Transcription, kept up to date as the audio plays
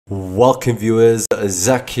Welcome viewers,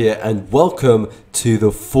 Zach here and welcome to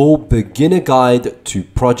the full beginner guide to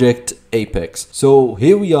Project Apex. So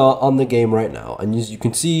here we are on the game right now, and as you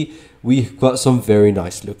can see we've got some very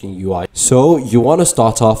nice looking UI. So you want to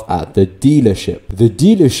start off at the dealership. The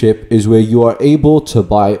dealership is where you are able to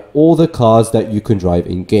buy all the cars that you can drive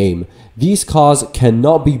in game. These cars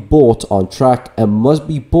cannot be bought on track and must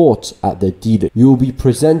be bought at the dealer. You will be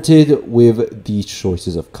presented with these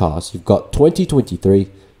choices of cars. You've got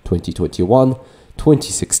 2023, 2021,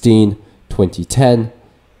 2016, 2010,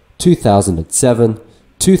 2007,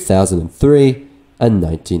 2003, and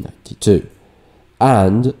 1992.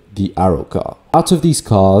 And the Arrow car. Out of these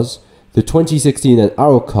cars, the 2016 and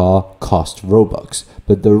Arrow car cost Robux,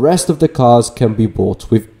 but the rest of the cars can be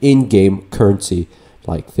bought with in-game currency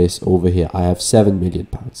like this over here. I have £7 million.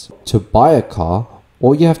 To buy a car,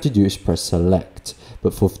 all you have to do is press select.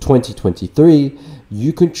 But for 2023,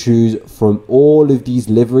 you can choose from all of these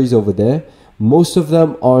liveries over there. Most of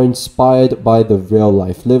them are inspired by the real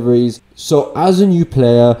life liveries. So as a new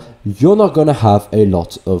player, you're not going to have a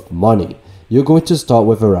lot of money. You're going to start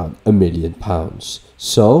with around £1 million.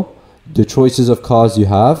 So the choices of cars you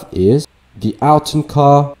have is the Alton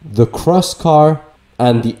car, the Cross car,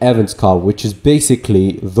 and the Evans car, which is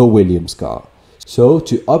basically the Williams car. So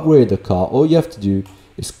to upgrade the car, all you have to do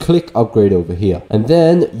is click upgrade over here, and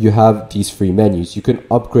then you have these three menus. You can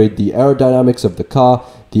upgrade the aerodynamics of the car,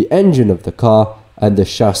 the engine of the car, and the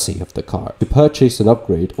chassis of the car. To purchase an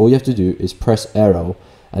upgrade, all you have to do is press arrow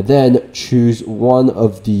and then choose one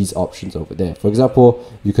of these options over there. For example,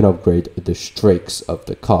 you can upgrade the strakes of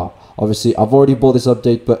the car. Obviously I've already bought this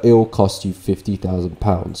update, but it will cost you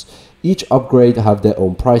 £50,000. Each upgrade have their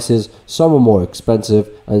own prices. Some are more expensive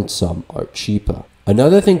and some are cheaper.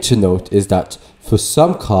 Another thing to note is that for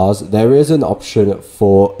some cars, there is an option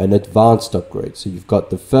for an advanced upgrade. So you've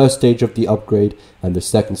got the first stage of the upgrade and the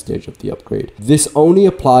second stage of the upgrade. This only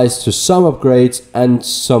applies to some upgrades and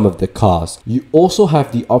some of the cars. You also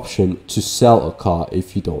have the option to sell a car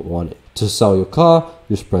if you don't want it. To sell your car,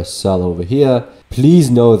 just press sell over here.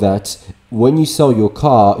 Please know that when you sell your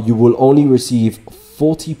car, you will only receive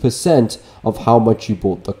 40% of how much you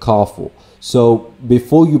bought the car for. So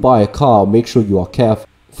before you buy a car, make sure you are careful.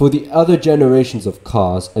 For the other generations of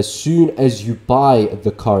cars, as soon as you buy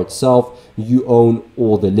the car itself, you own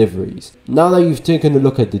all the liveries. Now that you've taken a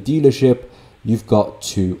look at the dealership, you've got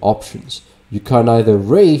two options. You can either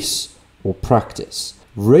race or practice.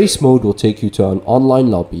 Race mode will take you to an online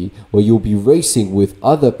lobby where you'll be racing with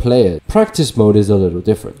other players. Practice mode is a little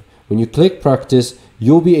different. When you click practice,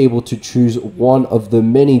 you'll be able to choose one of the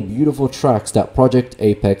many beautiful tracks that Project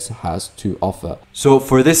Apex has to offer. So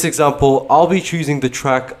for this example, I'll be choosing the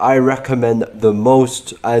track I recommend the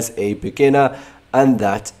most as a beginner, and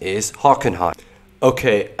that is Hockenheim.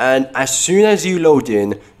 Okay, and as soon as you load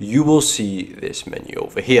in, you will see this menu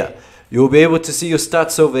over here. You'll be able to see your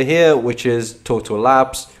stats over here, which is total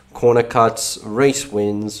laps, corner cuts, race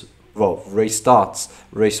wins, well, race starts,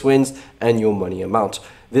 race wins, and your money amount.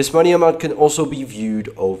 This money amount can also be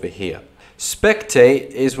viewed over here.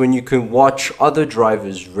 Spectate is when you can watch other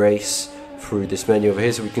drivers race through this menu over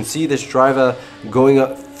here. So we can see this driver going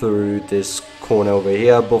up through this corner over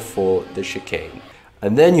here before the chicane.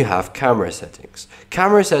 And then you have camera settings.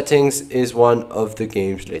 Camera settings is one of the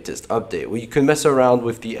game's latest update, where you can mess around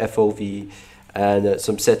with the FOV and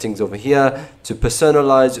some settings over here to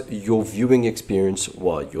personalize your viewing experience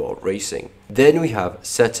while you're racing. Then we have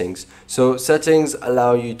settings. So settings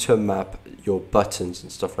allow you to map your buttons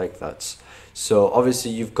and stuff like that. So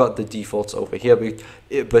obviously you've got the defaults over here,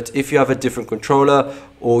 but if you have a different controller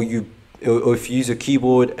or if you use a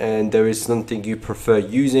keyboard and there is something you prefer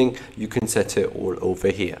using, you can set it all over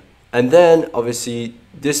here. And then obviously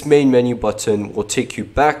this main menu button will take you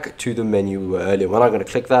back to the menu we were earlier. We're not going to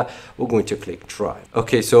click that, we're going to click drive.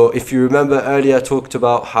 Okay, so if you remember earlier I talked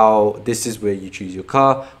about how this is where you choose your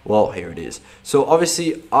car. Well, here it is. So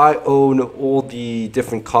obviously I own all the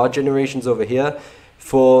different car generations over here.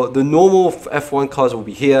 For the normal F1 cars will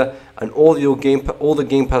be here, and all the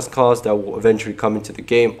Game Pass cars that will eventually come into the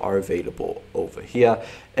game are available over here.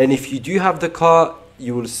 And if you do have the car,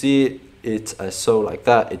 you will see it as so like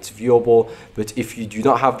that. It's viewable, but if you do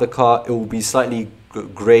not have the car, it will be slightly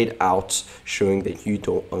grayed out, showing that you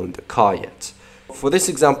don't own the car yet. For this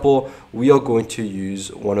example, we are going to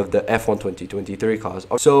use one of the F1 2023 cars.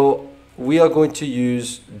 So we are going to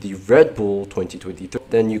use the Red Bull 2023.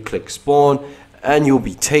 Then you click spawn and you'll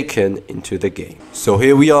be taken into the game. So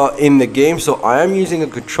here we are in the game. So I am using a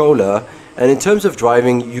controller, and in terms of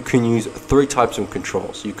driving, you can use three types of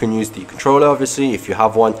controls. You can use the controller, obviously. If you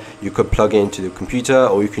have one, you can plug it into the computer,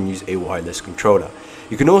 or you can use a wireless controller.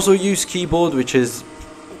 You can also use keyboard, which is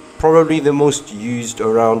probably the most used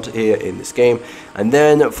around here in this game. And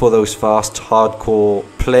then for those fast hardcore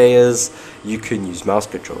players, you can use mouse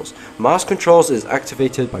controls. Mouse controls is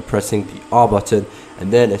activated by pressing the R button,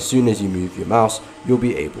 and then as soon as you move your mouse, you'll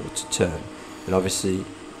be able to turn. And obviously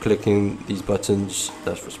clicking these buttons,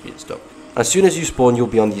 that's for speed and stuff. As soon as you spawn, you'll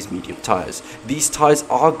be on these medium tires. These tires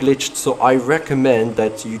are glitched, so I recommend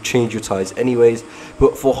that you change your tires anyways.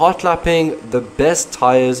 But for hot lapping, the best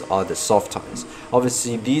tires are the soft tires.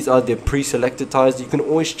 Obviously, these are the pre-selected tires. You can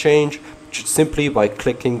always change simply by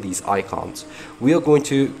clicking these icons. We are going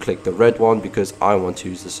to click the red one because I want to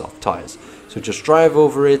use the soft tires. So just drive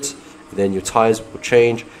over it, then your tires will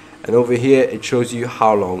change. And over here, it shows you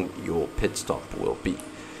how long your pit stop will be.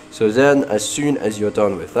 So then, as soon as you're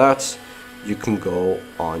done with that, you can go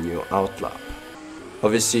on your outlap.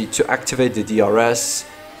 Obviously, to activate the DRS,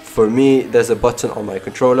 for me there's a button on my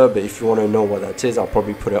controller, but if you want to know what that is, I'll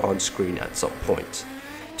probably put it on screen at some point.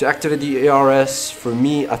 To activate the DRS, for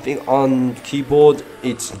me, I think on keyboard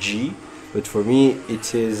it's G, but for me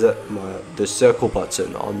it is the circle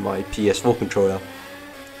button on my PS4 controller.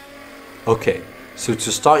 Okay, so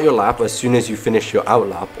to start your lap, as soon as you finish your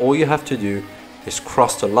outlap, all you have to do is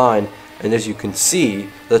cross the line, and as you can see,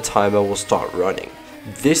 the timer will start running.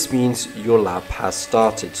 This means your lap has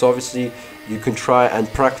started. So obviously you can try and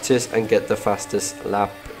practice and get the fastest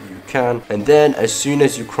lap you can, and then as soon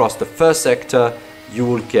as you cross the first sector, you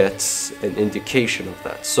will get an indication of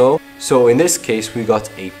that. So in this case, we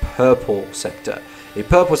got a purple sector. A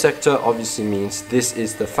purple sector obviously means this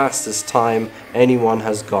is the fastest time anyone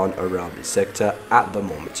has gone around this sector at the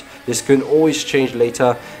moment. This can always change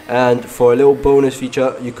later, and for a little bonus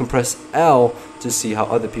feature, you can press L to see how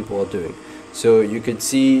other people are doing. So you can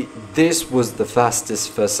see this was the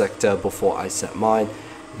fastest first sector before I set mine.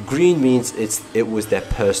 Green means it was their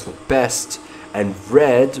personal best, and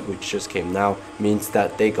red, which just came now, means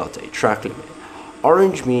that they got a track limit.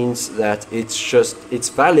 Orange means that it's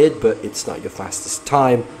valid, but it's not your fastest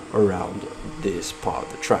time around this part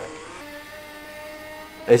of the track.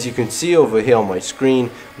 As you can see over here on my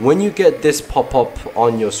screen, when you get this pop-up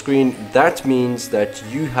on your screen, that means that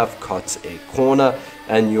you have cut a corner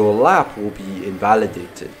and your lap will be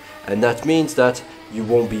invalidated. And that means that you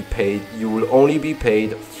won't be paid, you will only be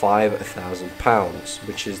paid £5,000,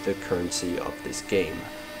 which is the currency of this game,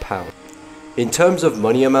 pound. In terms of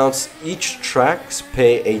money amounts, each tracks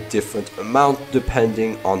pay a different amount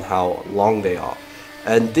depending on how long they are.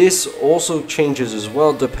 And this also changes as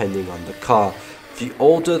well depending on the car. The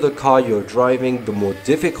older the car you're driving, the more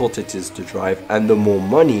difficult it is to drive and the more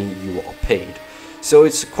money you are paid. So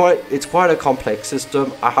it's quite a complex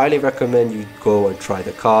system. I highly recommend you go and try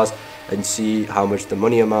the cars and see how much the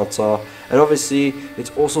money amounts are. And obviously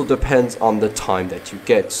it also depends on the time that you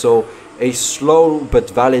get. So a slow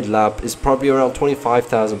but valid lap is probably around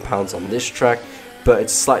 £25,000 on this track, but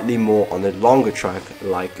it's slightly more on a longer track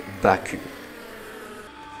like Baku.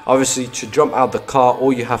 Obviously, to jump out the car,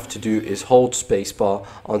 all you have to do is hold spacebar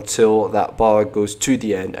until that bar goes to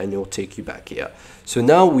the end and it'll take you back here. So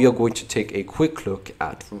now we are going to take a quick look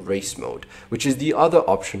at race mode, which is the other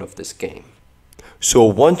option of this game. So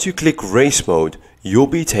once you click race mode, you'll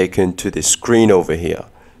be taken to this screen over here.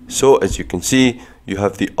 So as you can see, you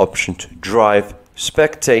have the option to drive,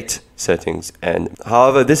 spectate, settings, and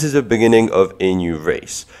however, this is the beginning of a new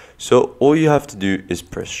race. So all you have to do is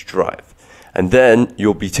press drive, and then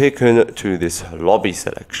you'll be taken to this lobby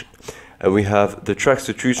selection. And we have the tracks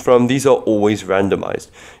to choose from. These are always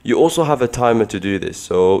randomized. You also have a timer to do this,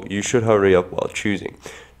 so you should hurry up while choosing.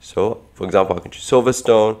 So, for example, I can choose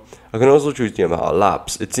Silverstone. I can also choose the amount of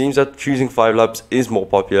laps. It seems that choosing 5 laps is more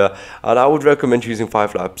popular, and I would recommend choosing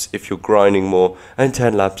 5 laps if you're grinding more, and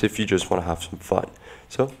 10 laps if you just want to have some fun.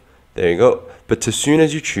 So, there you go. But as soon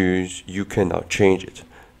as you choose, you can now change it.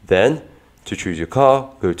 Then, to choose your car,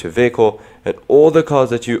 go to vehicle, and all the cars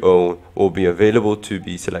that you own will be available to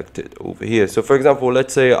be selected over here. So, for example,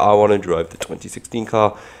 let's say I want to drive the 2016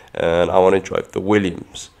 car, and I want to drive the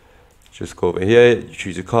Williams. Just go over here, you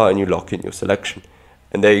choose a car and you lock in your selection.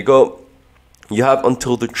 And there you go. You have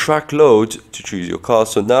until the track loads to choose your car.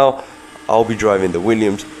 So now I'll be driving the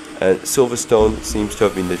Williams, and Silverstone seems to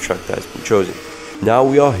have been the track that has been chosen. Now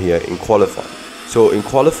we are here in qualifying. So in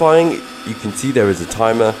qualifying, you can see there is a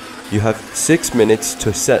timer. You have 6 minutes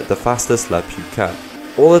to set the fastest lap you can.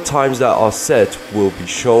 All the times that are set will be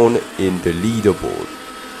shown in the leaderboard,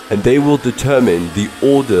 and they will determine the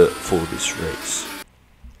order for this race.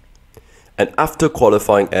 And after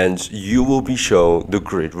qualifying ends, you will be shown the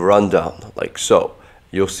grid rundown, like so.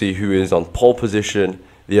 You'll see who is on pole position,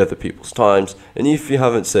 the other people's times, and if you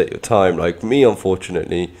haven't set your time, like me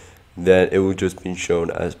unfortunately, then it will just be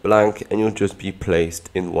shown as blank and you'll just be placed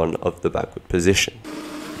in one of the backward position.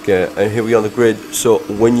 Okay, and here we are on the grid. So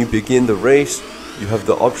when you begin the race, you have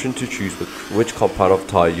the option to choose which compound of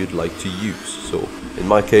tire you'd like to use. So in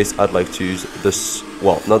my case, I'd like to use this,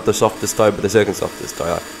 well, not the softest tire, but the second softest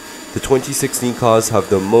tire. The 2016 cars have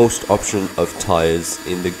the most option of tires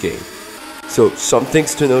in the game. So some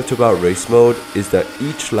things to note about race mode is that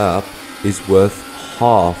each lap is worth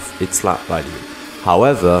half its lap value.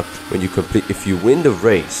 However, if you win the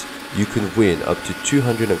race, you can win up to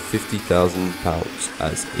 £250,000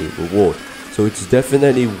 as a reward. So it's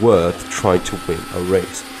definitely worth trying to win a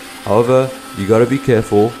race. However, you gotta be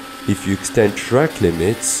careful. If you extend track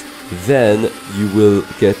limits, then you will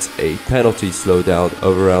get a penalty slowdown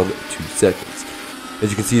of around 2 seconds.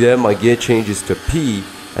 As you can see there, my gear changes to P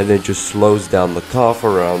and then just slows down the car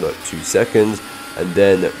for around 2 seconds and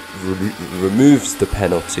then removes the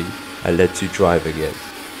penalty and lets you drive again.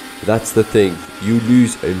 That's the thing, you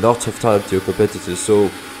lose a lot of time to your competitors, so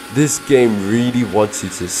this game really wants you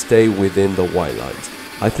to stay within the white lines.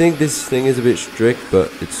 I think this thing is a bit strict,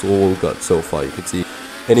 but it's all got so far, you can see.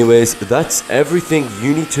 Anyways, that's everything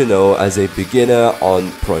you need to know as a beginner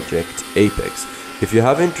on Project Apex. If you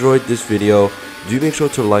have enjoyed this video, do make sure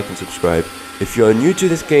to like and subscribe. If you are new to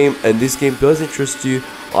this game and this game does interest you,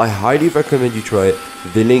 I highly recommend you try it.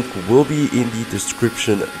 The link will be in the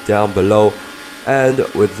description down below. And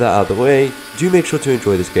with that out of the way, do make sure to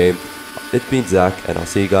enjoy this game. It's been Zach, and I'll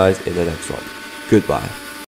see you guys in the next one. Goodbye.